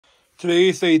Today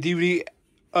is a DVD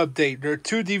update. There are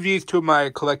two DVDs to my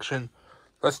collection.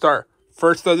 Let's start.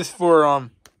 First, this is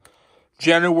for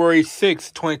January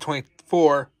 6th,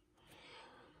 2024.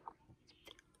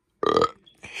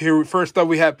 Here, first up,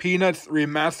 we have Peanuts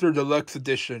Remastered Deluxe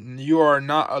Edition. You Are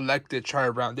Not Elected,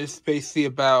 Charlie Brown. This is basically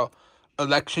about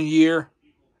election year.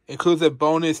 Includes a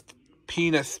bonus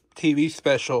Peanuts TV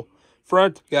special.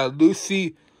 Front, you got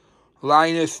Lucy,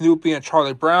 Linus, Snoopy, and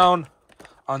Charlie Brown.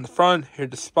 On the front, here's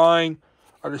the spine.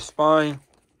 Other spine.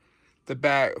 The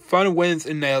back. Fun wins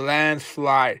in a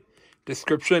landslide.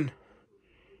 Description.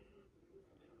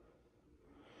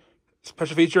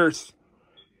 Special features.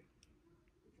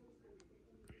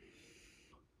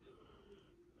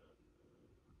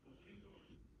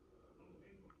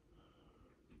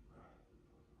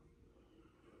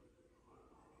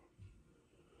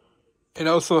 It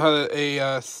also had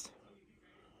a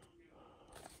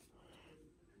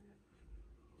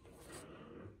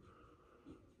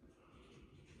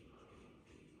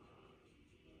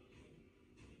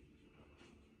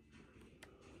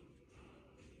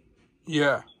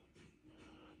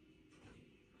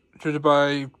directed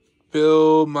by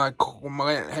Bill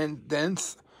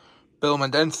Mendentz. Bill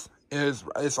Mendentz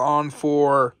is on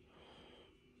for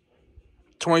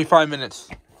 25 minutes.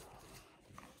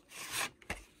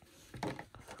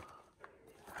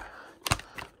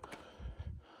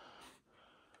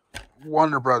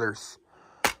 Warner Brothers.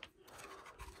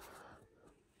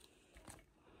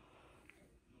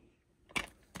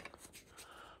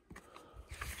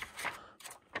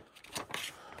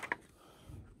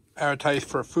 Advertise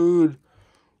for food.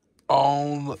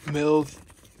 Own Mills.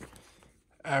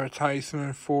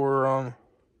 Advertisement for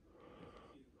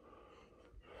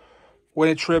win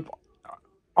a trip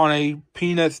on a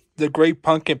Peanuts The Great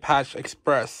Pumpkin Patch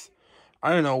Express.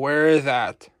 I don't know, where is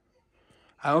that?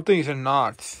 I don't think it's in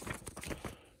Knott's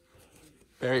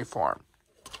Berry Farm.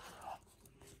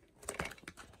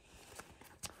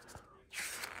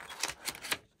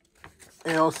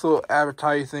 And also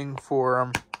advertising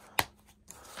for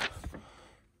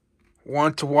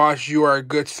want to watch You Are a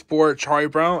Good Sport, Charlie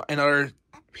Brown, another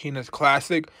Peanuts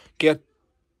classic. Get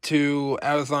to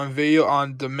Amazon Video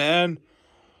on Demand.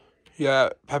 Yeah,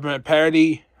 Peppermint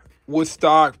Patty,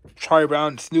 Woodstock, Charlie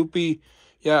Brown, Snoopy.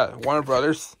 Yeah, Warner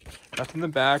Brothers. That's in the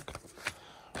back.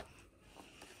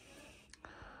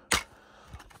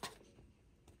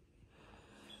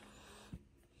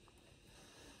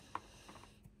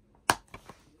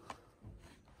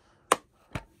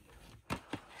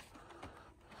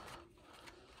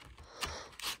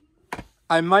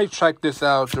 I might check this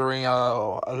out during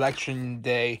election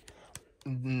day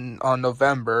on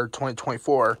November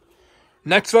 2024.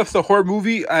 Next up's the horror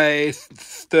movie. This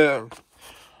is the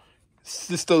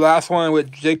last one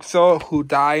with Jigsaw, who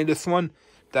died in this one.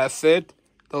 That's it.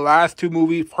 The last two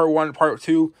movies, part 1 and part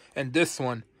 2, and this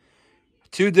one.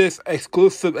 To this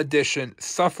exclusive edition.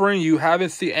 Suffering, you haven't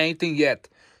seen anything yet.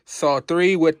 Saw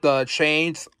 3 with the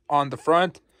chains on the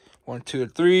front. 1, 2,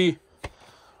 3.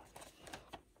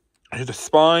 Here's the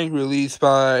spine, released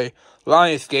by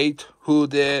Lionsgate, who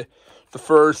did the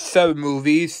first 7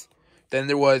 movies. Then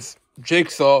there was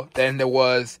Jigsaw. Then there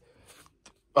was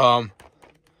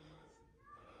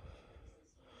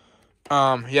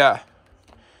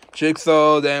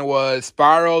Jigsaw. Then was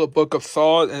Spiral, the Book of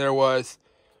Saw, and there was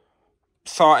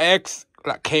Saw X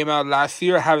that came out last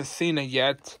year. I haven't seen it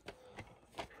yet.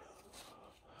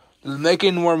 They're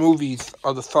making more movies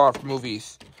of the Saw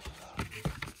movies.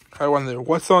 I wonder,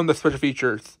 what's on the special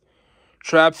features?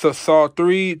 Traps of Saw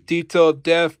 3, detailed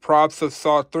death, props of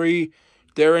Saw 3,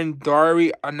 Darren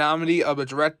Darby, anonymity of a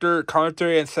director,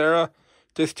 commentary, and Sarah.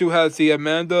 This too has the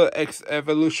Amanda X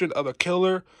evolution of a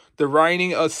killer, the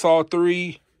writing of Saw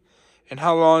 3, and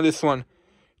how long this one?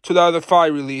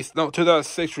 2005 release, no,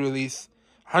 2006 release,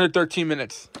 113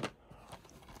 minutes.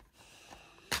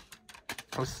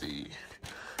 Let's see,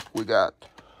 we got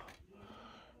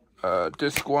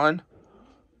disc 1.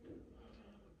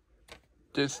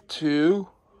 Disc 2.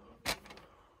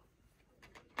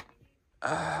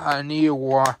 I need to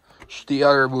watch the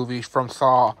other movies from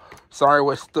Saw. Starting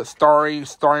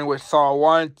with Saw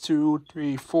 1, 2,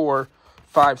 3, 4,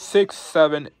 5, 6,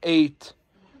 7, 8.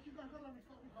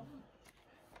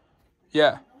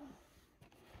 Yeah.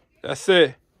 That's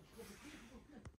it.